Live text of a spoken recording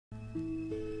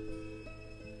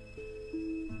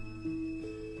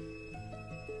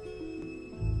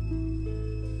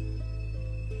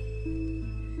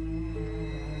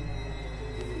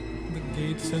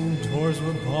and doors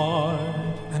were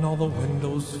barred, and all the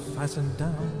windows fastened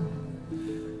down.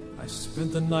 I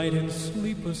spent the night in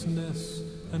sleeplessness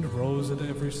and rose at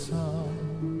every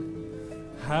sound,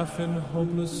 half in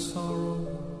hopeless sorrow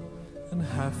and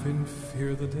half in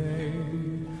fear the day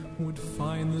would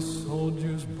find the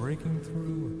soldiers breaking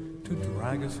through to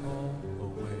drag us all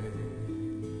away.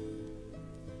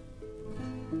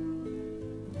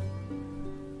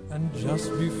 And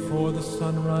just before the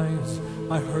sunrise,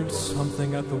 I heard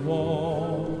something at the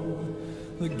wall.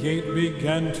 The gate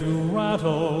began to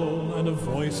rattle and a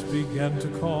voice began to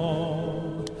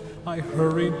call. I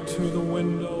hurried to the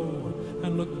window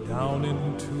and looked down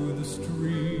into the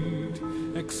street,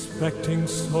 expecting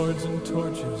swords and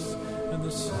torches and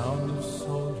the sound of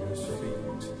soldiers'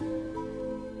 feet.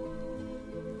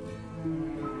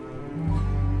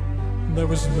 There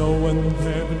was no one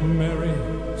there but Mary,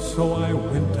 so I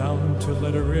went down to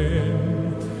let her in.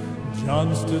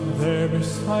 John stood there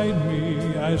beside me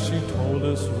as she told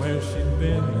us where she'd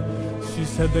been. She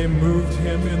said they moved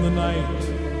him in the night,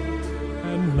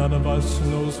 and none of us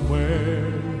knows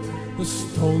where. The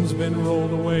stone's been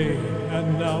rolled away,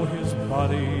 and now his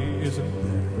body isn't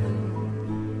there.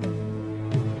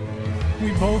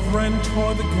 We both ran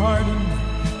toward the garden,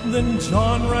 then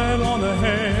John ran on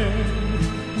ahead.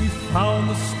 We found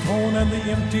the stone and the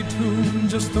empty tomb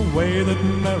just the way that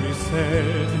Mary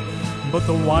said. But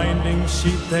the winding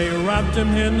sheet they wrapped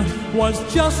him in was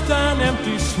just an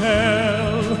empty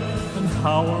shell. And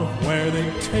how or where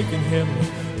they'd taken him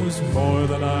was more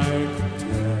than I could tell.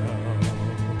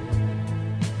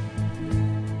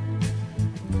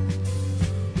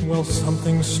 Well,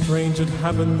 something strange had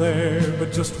happened there,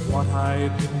 but just what I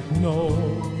didn't know.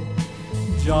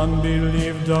 John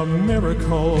believed a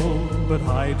miracle, but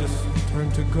I just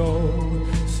turned to go.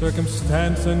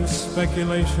 Circumstance and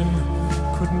speculation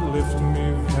couldn't lift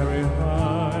me very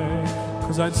high,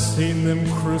 'cause I'd seen them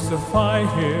crucify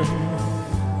him,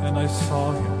 and I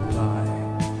saw him die.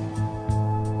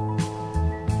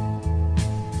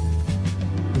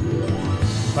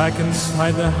 Back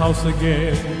inside the house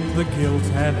again, the guilt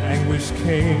and anguish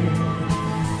came.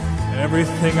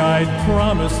 Everything I'd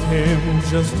promised him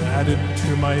just added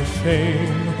to my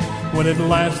shame. When at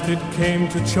last it came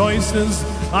to choices,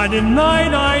 I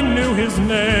denied I knew his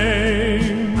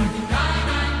name.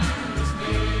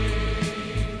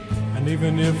 And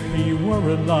even if he were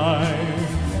alive,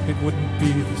 it wouldn't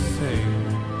be the same.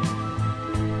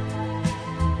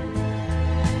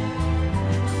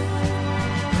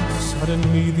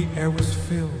 Suddenly the air was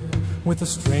filled with a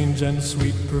strange and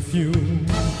sweet perfume.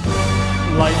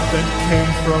 Light that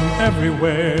came from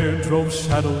everywhere drove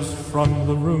shadows from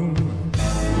the room.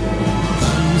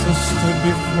 Jesus stood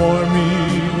before me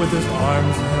with his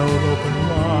arms held open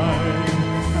wide,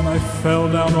 and I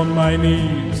fell down on my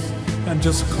knees and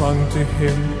just clung to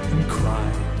him and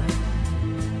cried.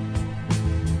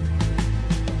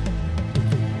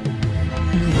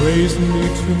 He raised me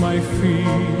to my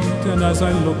feet, and as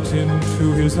I looked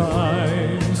into his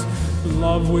eyes,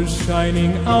 love was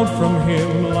shining out from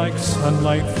him like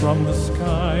sunlight from the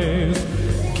skies.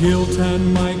 Guilt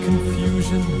and my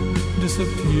confusion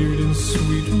disappeared in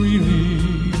sweet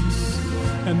release,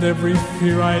 and every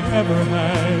fear I'd ever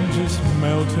had just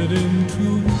melted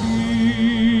into peace.